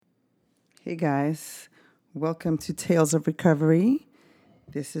Hey guys, welcome to Tales of Recovery.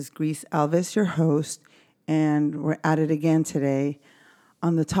 This is Grease Alvis, your host, and we're at it again today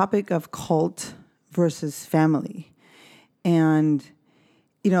on the topic of cult versus family. And,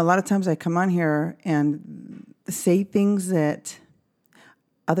 a lot of times I come on here and say things that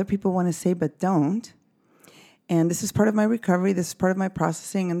other people want to say but don't. And this is part of my recovery, this is part of my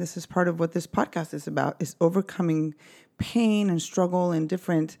processing, and this is part of what this podcast is about, is overcoming pain and struggle and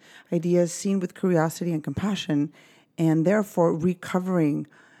different ideas seen with curiosity and compassion, and therefore recovering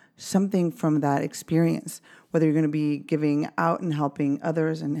something from that experience, whether you're going to be giving out and helping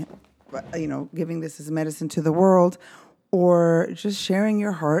others and, giving this as medicine to the world, or just sharing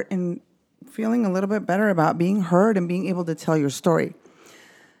your heart and feeling a little bit better about being heard and being able to tell your story.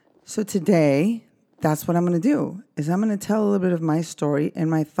 So today, that's what I'm going to do, is I'm going to tell a little bit of my story and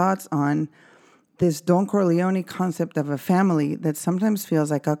my thoughts on this Don Corleone concept of a family that sometimes feels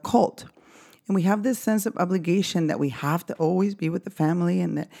like a cult. And we have this sense of obligation that we have to always be with the family,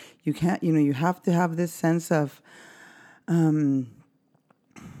 and that you can't, you have to have this sense of,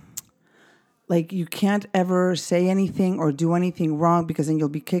 like you can't ever say anything or do anything wrong because then you'll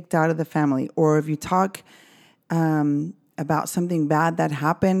be kicked out of the family. Or if you talk about something bad that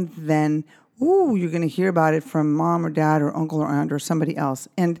happened, then, you're going to hear about it from mom or dad or uncle or aunt or somebody else.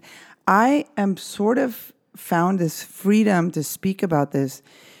 And I am sort of found this freedom to speak about this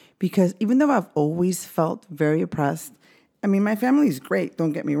because even though I've always felt very oppressed, my family is great,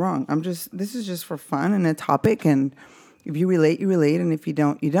 don't get me wrong. This is just for fun and a topic, and if you relate, you relate, and if you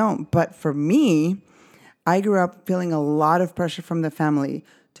don't, you don't. But for me, I grew up feeling a lot of pressure from the family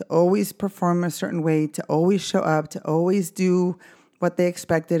to always perform a certain way, to always show up, to always do what they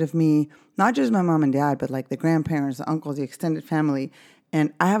expected of me, not just my mom and dad, but like the grandparents, the uncles, the extended family.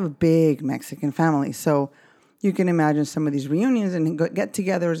 And I have a big Mexican family, so you can imagine some of these reunions and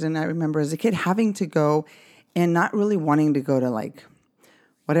get-togethers. And I remember as a kid having to go and not really wanting to go to like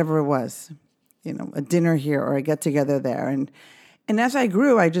whatever it was, a dinner here or a get-together there. And as I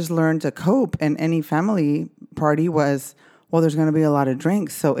grew, I just learned to cope. And any family party was, well, there's going to be a lot of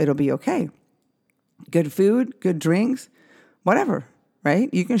drinks, so it'll be okay. Good food, good drinks, whatever,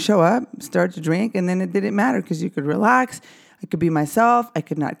 right? You can show up, start to drink, and then it didn't matter because you could relax. I could be myself. I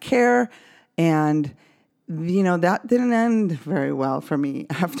could not care. And, that didn't end very well for me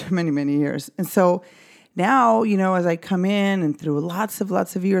after many, many years. And so now, as I come in and through lots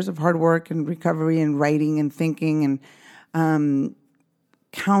of years of hard work and recovery and writing and thinking and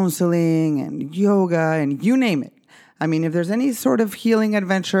counseling and yoga and you name it. If there's any sort of healing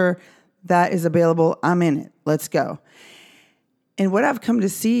adventure that is available, I'm in it. Let's go. And what I've come to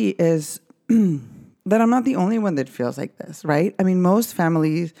see is that I'm not the only one that feels like this, right? Most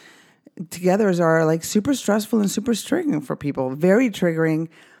families togethers are like super stressful and super triggering for people. Very triggering.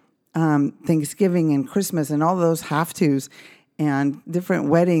 Thanksgiving and Christmas and all those have-tos and different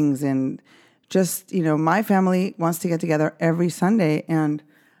weddings. And just, my family wants to get together every Sunday. And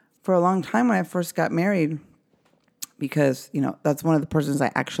for a long time when I first got married, because, that's one of the persons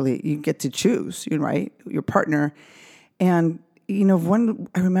you get to choose, right? Your partner. And I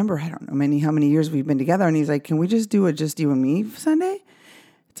remember, I don't know how many years we've been together, and he's like, can we just do a just you and me Sunday?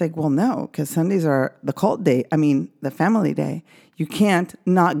 It's like, well, no, because Sundays are the cult day. The family day. You can't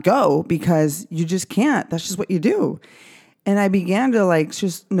not go because you just can't. That's just what you do. And I began to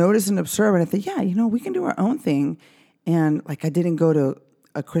just notice and observe, and I thought, yeah, we can do our own thing. And I didn't go to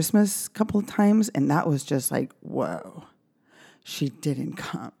a Christmas couple of times, and that was just like, whoa, she didn't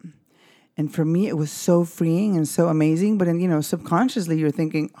come. And for me, it was so freeing and so amazing. But then, subconsciously, you're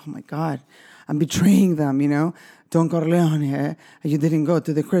thinking, oh, my God, I'm betraying them, Don Corleone, you didn't go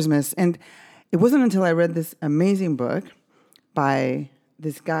to the Christmas. And it wasn't until I read this amazing book by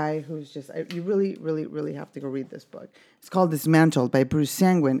this guy who's you really, really, really have to go read this book. It's called Dismantled by Bruce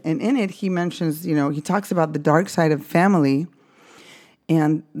Sanguin. And in it, he mentions, he talks about the dark side of family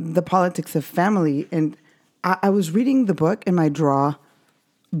and the politics of family. And I was reading the book and my jaw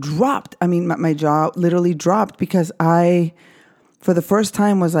dropped. My jaw literally dropped because I, for the first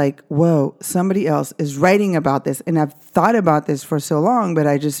time, was like, whoa, somebody else is writing about this. And I've thought about this for so long, but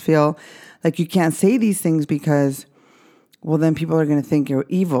I just feel like you can't say these things because, well, then people are going to think you're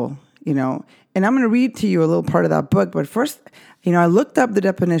evil, And I'm going to read to you a little part of that book. But first, I looked up the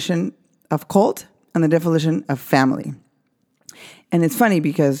definition of cult and the definition of family. And it's funny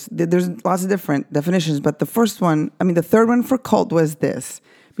because there's lots of different definitions, but the third one for cult was this.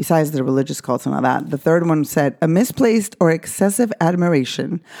 Besides the religious cults and all that, the third one said, a misplaced or excessive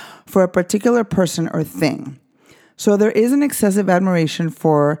admiration for a particular person or thing. So there is an excessive admiration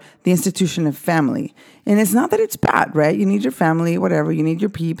for the institution of family. And it's not that it's bad, right? You need your family, whatever, you need your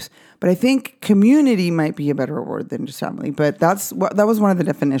peeps. But I think community might be a better word than just family. But that was one of the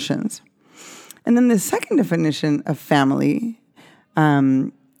definitions. And then the second definition of family,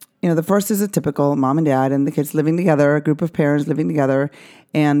 the first is a typical mom and dad and the kids living together, a group of parents living together,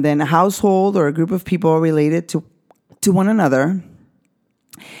 and then a household or a group of people related to one another.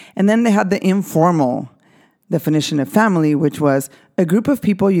 And then they had the informal definition of family, which was a group of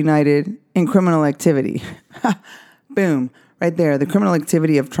people united in criminal activity. Boom, right there. The criminal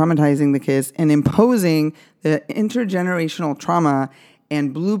activity of traumatizing the kids and imposing the intergenerational trauma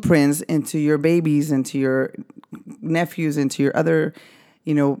and blueprints into your babies, into your nephews, into your other,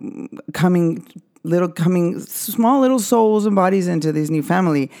 coming small little souls and bodies into this new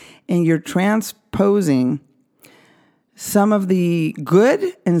family. And you're transposing some of the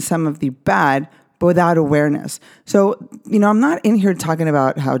good and some of the bad, but without awareness. So, I'm not in here talking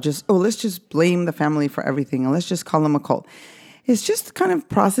about how let's just blame the family for everything and let's just call them a cult. It's just kind of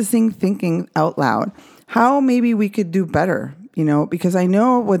processing, thinking out loud, how maybe we could do better, because I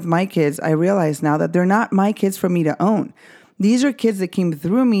know with my kids, I realize now that they're not my kids for me to own. These are kids that came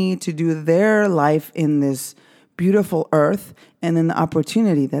through me to do their life in this beautiful earth and then the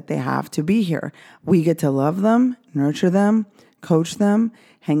opportunity that they have to be here. We get to love them, nurture them, coach them,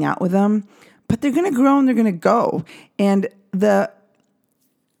 hang out with them. But they're going to grow and they're going to go. And the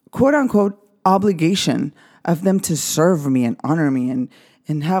quote unquote obligation of them to serve me and honor me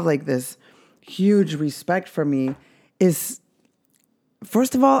and have like this huge respect for me is,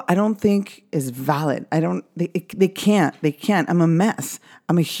 first of all, I don't think is valid. They can't. I'm a mess.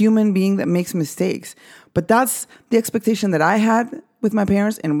 I'm a human being that makes mistakes. But that's the expectation that I had with my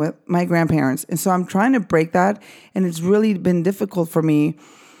parents and with my grandparents. And so I'm trying to break that. And it's really been difficult for me,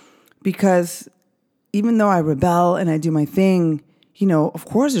 because even though I rebel and I do my thing, of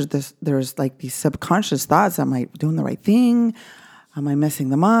course there's like these subconscious thoughts. Am I doing the right thing? Am I messing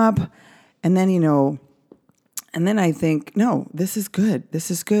them up? And then, and then I think, no, this is good.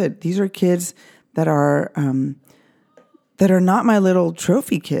 This is good. These are kids that are not my little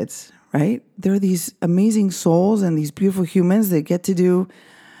trophy kids, right? They're these amazing souls and these beautiful humans that get to do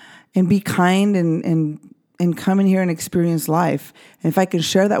and be kind and come in here and experience life. And if I can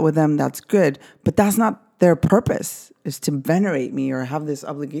share that with them, that's good. But that's not their purpose, is to venerate me or have this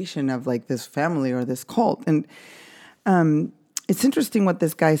obligation of like this family or this cult. And it's interesting what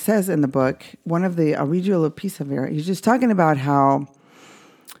this guy says in the book. I'll read you a little piece of it. He's just talking about how,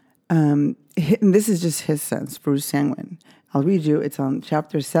 and this is just his sense, Bruce Sanguin. I'll read you. It's on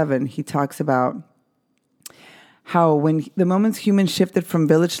chapter 7. He talks about how when the moments humans shifted from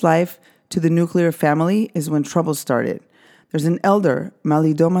village life to the nuclear family is when trouble started. There's an elder,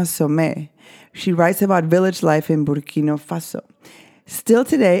 Malidoma Some. She writes about village life in Burkino Faso. Still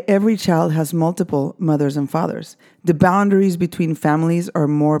today, every child has multiple mothers and fathers. The boundaries between families are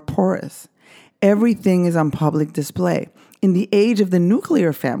more porous. Everything is on public display. In the age of the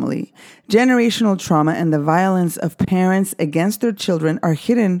nuclear family, generational trauma and the violence of parents against their children are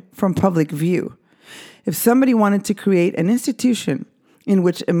hidden from public view. If somebody wanted to create an institution in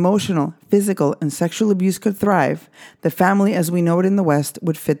which emotional, physical, and sexual abuse could thrive, the family as we know it in the West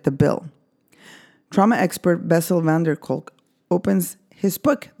would fit the bill. Trauma expert Bessel van der Kolk opens his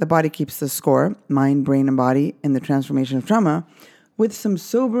book, The Body Keeps the Score, Mind, Brain, and Body in the Transformation of Trauma, with some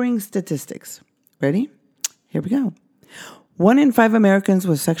sobering statistics. Ready? Here we go. 1 in 5 Americans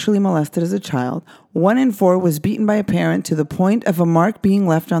was sexually molested as a child. 1 in 4 was beaten by a parent to the point of a mark being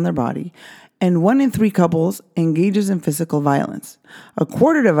left on their body. And 1 in 3 couples engages in physical violence.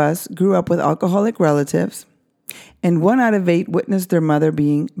 1/4 of us grew up with alcoholic relatives, and 1 out of 8 witnessed their mother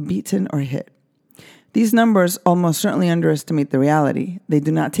being beaten or hit. These numbers almost certainly underestimate the reality. They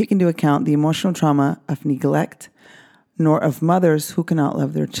do not take into account the emotional trauma of neglect, nor of mothers who cannot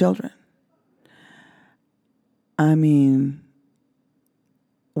love their children. I mean,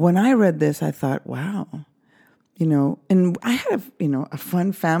 when I read this, I thought, wow, and I had a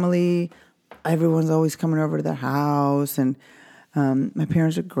fun family. Everyone's always coming over to their house, and my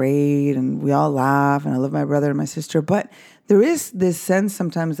parents are great, and we all laugh, and I love my brother and my sister. But there is this sense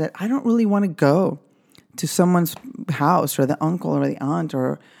sometimes that I don't really want to go to someone's house or the uncle or the aunt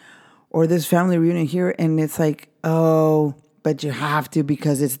or this family reunion here, and it's like, oh, but you have to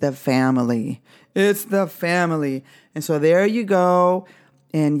because it's the family. It's the family. And so there you go,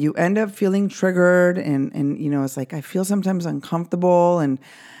 and you end up feeling triggered, and it's like I feel sometimes uncomfortable, and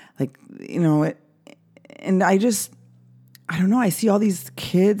like, and I don't know, I see all these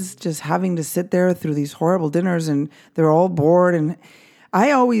kids just having to sit there through these horrible dinners, and they're all bored. And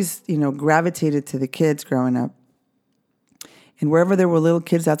I always, gravitated to the kids growing up. And wherever there were little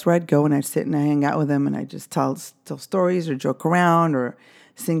kids, that's where I'd go, and I'd sit and I hang out with them, and I'd just tell stories or joke around or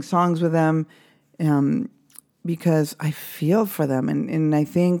sing songs with them, because I feel for them. And I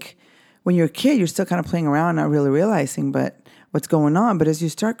think when you're a kid, you're still kind of playing around, not really realizing what's going on. But as you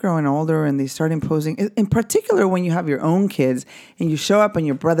start growing older and they start imposing, in particular when you have your own kids and you show up and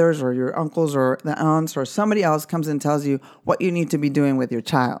your brothers or your uncles or the aunts or somebody else comes and tells you what you need to be doing with your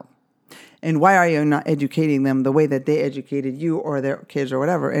child. And why are you not educating them the way that they educated you or their kids or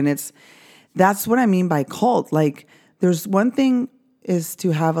whatever? And that's what I mean by cult. Like, there's one thing is to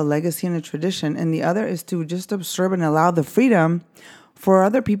have a legacy and a tradition, and the other is to just observe and allow the freedom for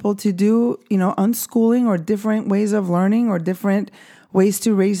other people to do, unschooling or different ways of learning or different ways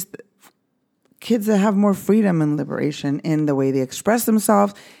to raise kids that have more freedom and liberation in the way they express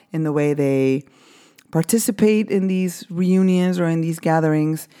themselves, in the way they participate in these reunions or in these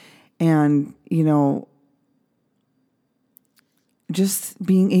gatherings. And, just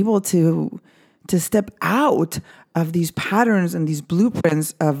being able to step out of these patterns and these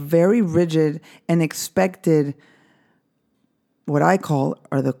blueprints of very rigid and expected, what I call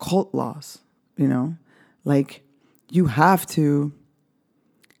are the cult laws, like you have to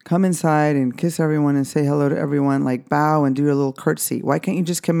come inside and kiss everyone and say hello to everyone, like bow and do a little curtsy. Why can't you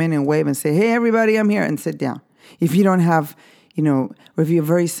just come in and wave and say, hey, everybody, I'm here, and sit down? If you don't have, or if you're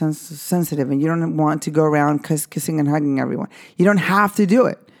very sensitive and you don't want to go around kissing and hugging everyone, you don't have to do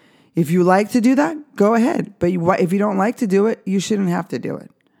it. If you like to do that, go ahead. But if you don't like to do it, you shouldn't have to do it.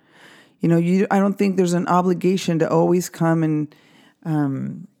 I don't think there's an obligation to always come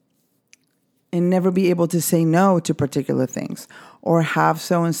and never be able to say no to particular things, or have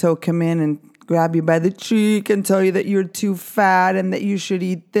so-and-so come in and grab you by the cheek and tell you that you're too fat and that you should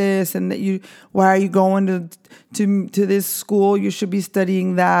eat this and that why are you going to this school? You should be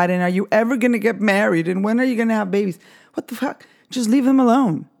studying that. And are you ever going to get married? And when are you going to have babies? What the fuck? Just leave them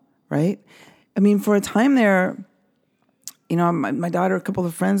alone, right? I mean, for a time there, my daughter, a couple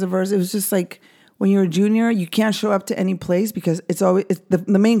of friends of hers, it was just like, when you're a junior, you can't show up to any place because it's always,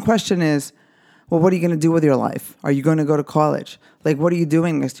 the main question is, well, what are you going to do with your life? Are you going to go to college? Like, what are you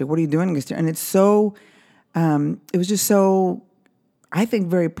doing next year? What are you doing next year? And it's so, it was just so, I think,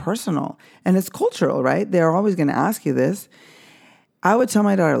 very personal. And it's cultural, right? They're always going to ask you this. I would tell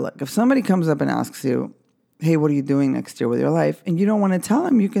my daughter, look, if somebody comes up and asks you, hey, what are you doing next year with your life? And you don't want to tell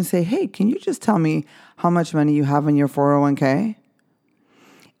them, you can say, hey, can you just tell me how much money you have in your 401k?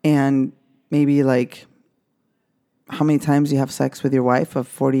 And maybe like how many times you have sex with your wife of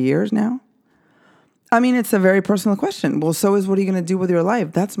 40 years now? I mean, it's a very personal question. Well, so is what are you going to do with your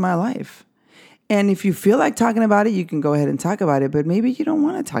life? That's my life. And if you feel like talking about it, you can go ahead and talk about it, but maybe you don't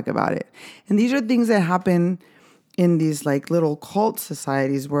want to talk about it. And these are things that happen in these like little cult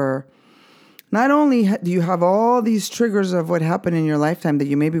societies where not only do you have all these triggers of what happened in your lifetime that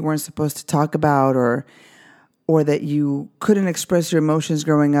you maybe weren't supposed to talk about, or that you couldn't express your emotions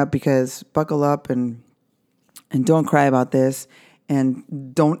growing up, because buckle up and don't cry about this.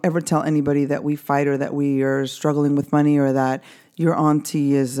 And don't ever tell anybody that we fight or that we are struggling with money, or that your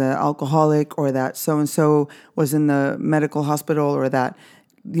auntie is alcoholic, or that so-and-so was in the medical hospital, or that,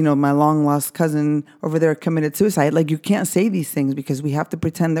 my long-lost cousin over there committed suicide. Like, you can't say these things because we have to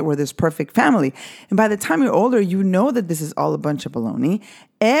pretend that we're this perfect family. And by the time you're older, you know that this is all a bunch of baloney.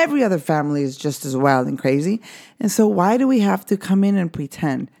 Every other family is just as wild and crazy. And so why do we have to come in and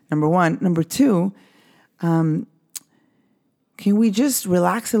pretend? Number one. Number two, can we just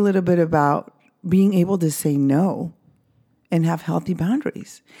relax a little bit about being able to say no and have healthy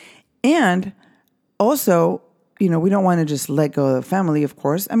boundaries? And also, we don't want to just let go of the family, of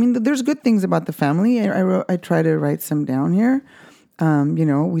course. I mean, there's good things about the family. I try to write some down here.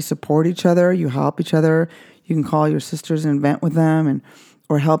 We support each other. You help each other. You can call your sisters and vent with them,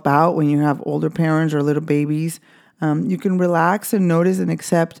 or help out when you have older parents or little babies. You can relax and notice and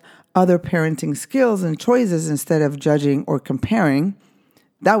accept other parenting skills and choices instead of judging or comparing.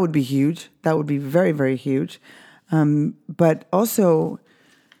 That would be huge. That would be very, very huge. But also,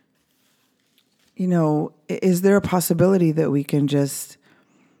 is there a possibility that we can just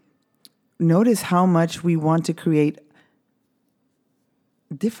notice how much we want to create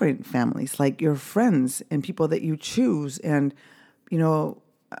different families, like your friends and people that you choose, and,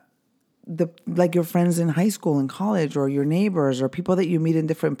 like your friends in high school and college, or your neighbors, or people that you meet in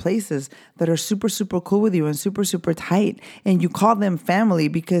different places that are super, super cool with you and super, super tight. And you call them family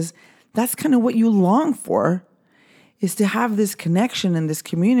because that's kind of what you long for, is to have this connection and this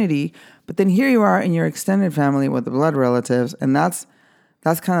community. But then here you are in your extended family with the blood relatives. And that's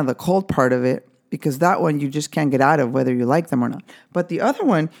kind of the cold part of it, because that one you just can't get out of whether you like them or not. But the other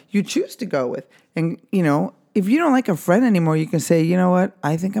one you choose to go with. And, if you don't like a friend anymore, you can say, you know what?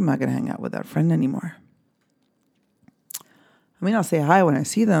 I think I'm not going to hang out with that friend anymore. I mean, I'll say hi when I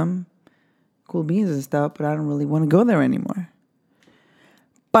see them, cool beans and stuff, but I don't really want to go there anymore.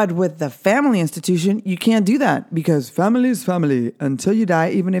 But with the family institution, you can't do that because family is family until you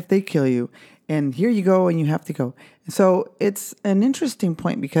die, even if they kill you. And here you go and you have to go. So it's an interesting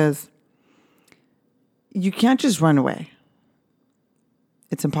point because you can't just run away.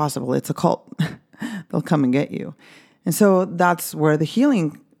 It's impossible. It's a cult. They'll come and get you. And so that's where the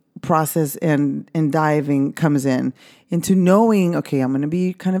healing process and diving comes in, into knowing, okay, I'm going to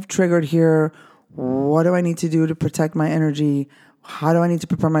be kind of triggered here. What do I need to do to protect my energy? How do I need to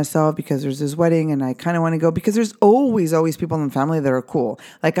prepare myself? Because there's this wedding and I kind of want to go, because there's always people in the family that are cool.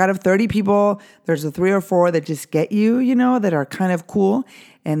 Like out of 30 people, there's the 3 or 4 that just get you, that are kind of cool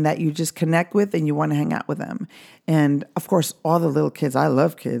and that you just connect with and you want to hang out with them. And of course, all the little kids, I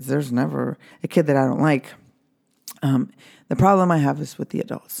love kids. There's never a kid that I don't like. The problem I have is with the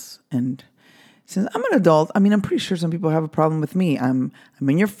adults. And since I'm an adult, I mean, I'm pretty sure some people have a problem with me. I'm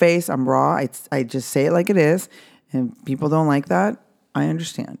in your face. I'm raw. I just say it like it is. And people don't like that. I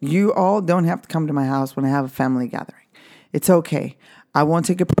understand. You all don't have to come to my house when I have a family gathering. It's okay. I won't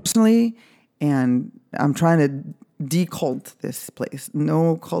take it personally. And I'm trying to decult this place.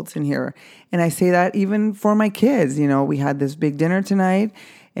 No cults in here. And I say that even for my kids. We had this big dinner tonight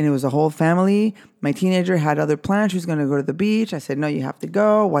and it was a whole family. My teenager had other plans. She was going to go to the beach. I said, no, you have to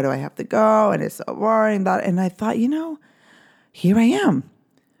go. Why do I have to go? And it's so boring. And I thought, here I am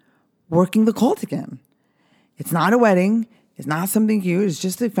working the cult again. It's not a wedding. It's not something huge. It's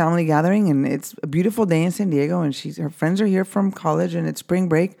just a family gathering, and it's a beautiful day in San Diego, and her friends are here from college, and it's spring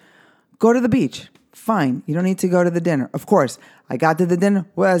break. Go to the beach. Fine. You don't need to go to the dinner. Of course, I got to the dinner.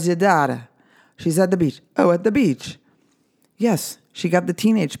 Where's your daughter? She's at the beach. Oh, at the beach. Yes, she got the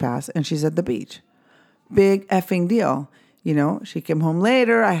teenage pass, and she's at the beach. Big effing deal. She came home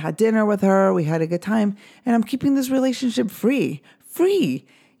later. I had dinner with her. We had a good time, and I'm keeping this relationship free. Free.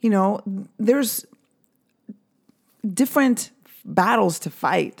 There's different battles to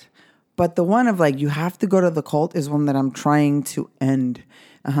fight, but the one of you have to go to the cult is one that I'm trying to end.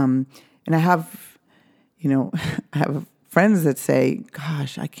 And I have, I have friends that say,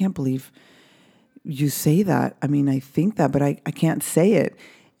 gosh, I can't believe you say that. I mean, I think that, but I can't say it.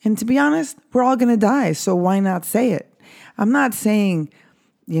 And to be honest, we're all going to die. So why not say it? I'm not saying,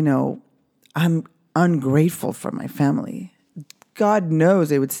 I'm ungrateful for my family. God knows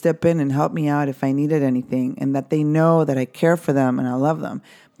they would step in and help me out if I needed anything, and that they know that I care for them and I love them.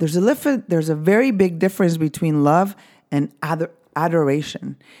 There's a very big difference between love and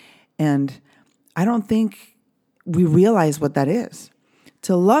adoration. And I don't think we realize what that is.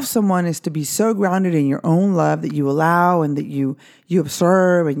 To love someone is to be so grounded in your own love that you allow and that you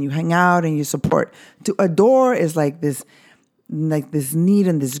observe and you hang out and you support. To adore is like this need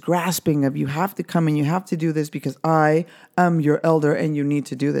and this grasping of you have to come and you have to do this because I am your elder and you need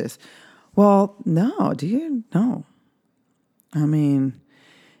to do this. Well, no, do you? No. I mean,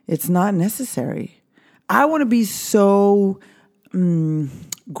 it's not necessary. I want to be so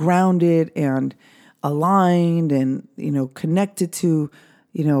grounded and aligned and, connected to,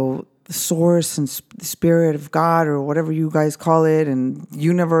 the source and the spirit of God or whatever you guys call it and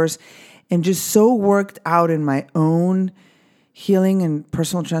universe, and just so worked out in my own healing and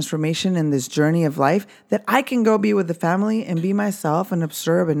personal transformation in this journey of life that I can go be with the family and be myself and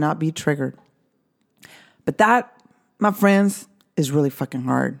observe and not be triggered. But that, my friends, is really fucking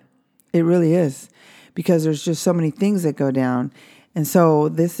hard. It really is, because there's just so many things that go down. And so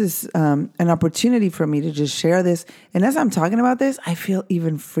this is an opportunity for me to just share this. And as I'm talking about this, I feel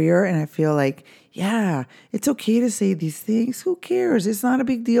even freer, and I feel like, yeah, it's okay to say these things. Who cares? It's not a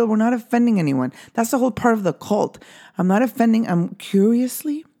big deal. We're not offending anyone. That's the whole part of the cult. I'm not offending. I'm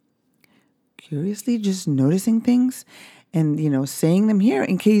curiously just noticing things and, saying them here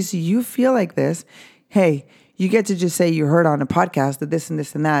in case you feel like this. Hey, you get to just say you heard on a podcast that this and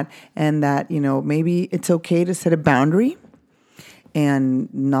this and that, maybe it's okay to set a boundary and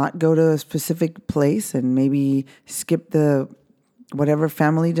not go to a specific place and maybe skip the whatever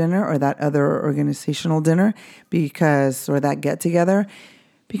family dinner or that other organizational dinner or that get together,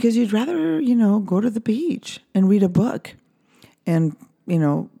 because you'd rather, go to the beach and read a book and,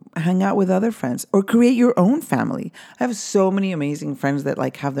 hang out with other friends or create your own family. I have so many amazing friends that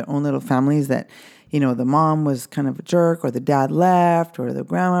have their own little families that, the mom was kind of a jerk or the dad left or the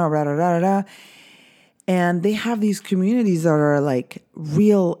grandma, and they have these communities that are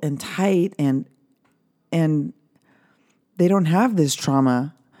real and tight and they don't have this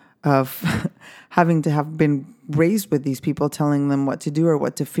trauma of having to have been raised with these people telling them what to do or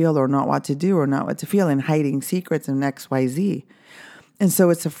what to feel or not what to do or not what to feel and hiding secrets and XYZ. And so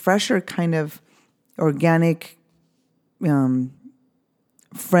it's a fresher kind of organic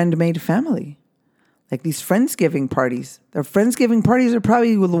friend-made family. Like these Friendsgiving parties. Their Friendsgiving parties are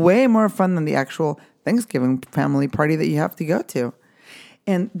probably way more fun than the actual Thanksgiving family party that you have to go to.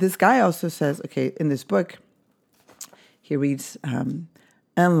 And this guy also says, okay, in this book, he reads, Anne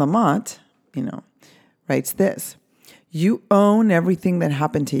Lamott, writes this: you own everything that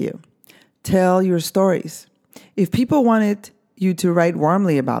happened to you. Tell your stories. If people wanted you to write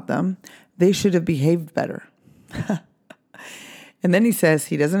warmly about them, they should have behaved better. And then he says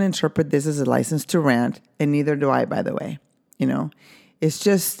he doesn't interpret this as a license to rant, and neither do I, by the way. It's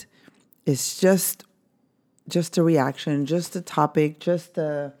just a reaction, just a topic, just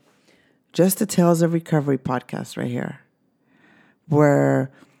a Tales of Recovery podcast right here, where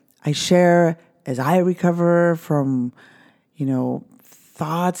I share as I recover from,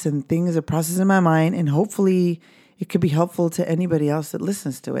 thoughts and things that process in my mind, and hopefully it could be helpful to anybody else that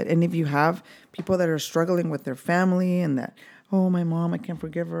listens to it. And if you have people that are struggling with their family and that, oh, my mom, I can't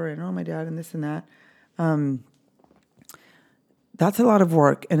forgive her, and oh, my dad, and this and that, that's a lot of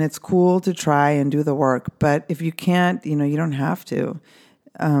work, and it's cool to try and do the work. But if you can't, you don't have to.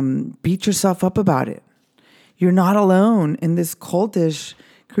 Beat yourself up about it. You're not alone in this cultish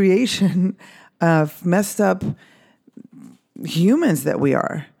creation of messed up humans that we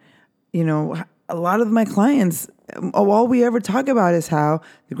are. A lot of my clients, all we ever talk about is how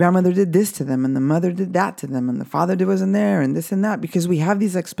the grandmother did this to them and the mother did that to them and the father wasn't there and this and that, because we have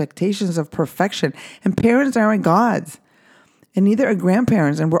these expectations of perfection. And parents aren't gods, and neither are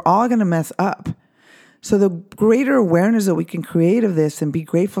grandparents, and we're all going to mess up. So the greater awareness that we can create of this and be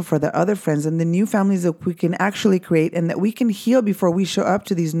grateful for the other friends and the new families that we can actually create and that we can heal before we show up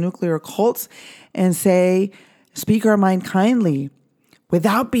to these nuclear cults and speak our mind kindly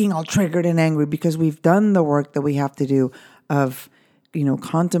without being all triggered and angry, because we've done the work that we have to do of,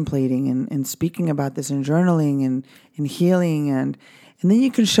 contemplating and speaking about this and journaling and healing. And then you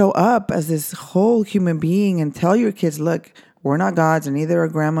can show up as this whole human being and tell your kids, look, we're not gods, and neither are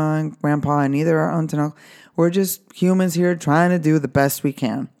grandma and grandpa, and neither are aunt and uncle. We're just humans here trying to do the best we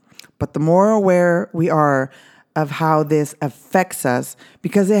can. But the more aware we are of how this affects us,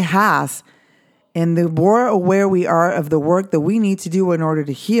 because it has, and the more aware we are of the work that we need to do in order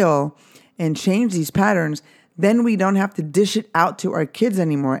to heal and change these patterns, then we don't have to dish it out to our kids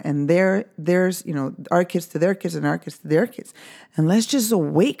anymore. And there's our kids to their kids and our kids to their kids. And let's just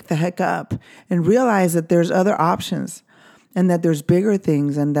wake the heck up and realize that there's other options, and that there's bigger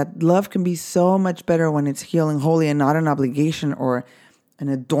things, and that love can be so much better when it's healing wholly and not an obligation or an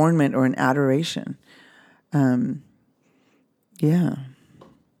adornment or an adoration. Yeah.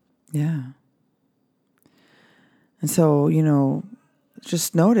 And so,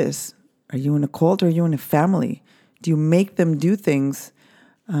 just notice, are you in a cult or are you in a family? Do you make them do things?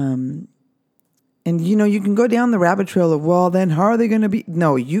 And, you can go down the rabbit trail of, well, then how are they going to be?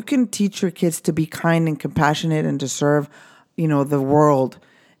 No, you can teach your kids to be kind and compassionate and to serve, the world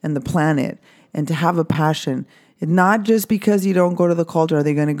and the planet and to have a passion. And not just because you don't go to the cult are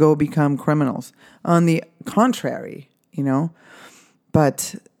they going to go become criminals. On the contrary,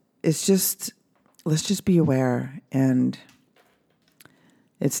 but it's just, let's just be aware. And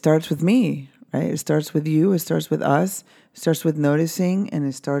it starts with me, right? It starts with you. It starts with us. It starts with noticing, and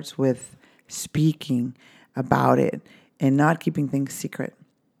it starts with speaking about it and not keeping things secret.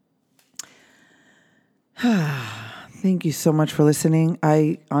 Thank you so much for listening.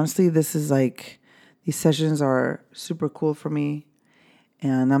 Honestly, this is these sessions are super cool for me,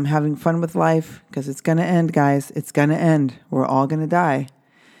 and I'm having fun with life because it's going to end, guys. It's going to end. We're all going to die.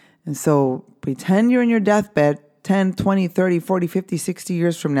 And so pretend you're in your deathbed 10, 20, 30, 40, 50, 60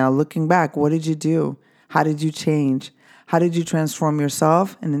 years from now, looking back. What did you do? How did you change? How did you transform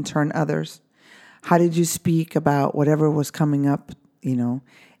yourself and in turn others? How did you speak about whatever was coming up,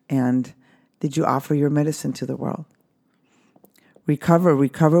 and did you offer your medicine to the world?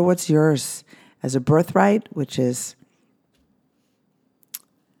 Recover what's yours as a birthright, which is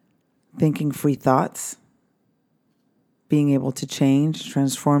thinking free thoughts, being able to change,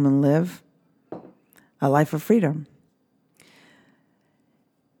 transform, and live a life of freedom.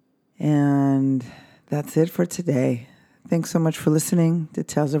 And that's it for today. Thanks so much for listening to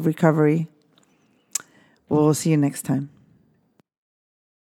Tales of Recovery. We'll see you next time.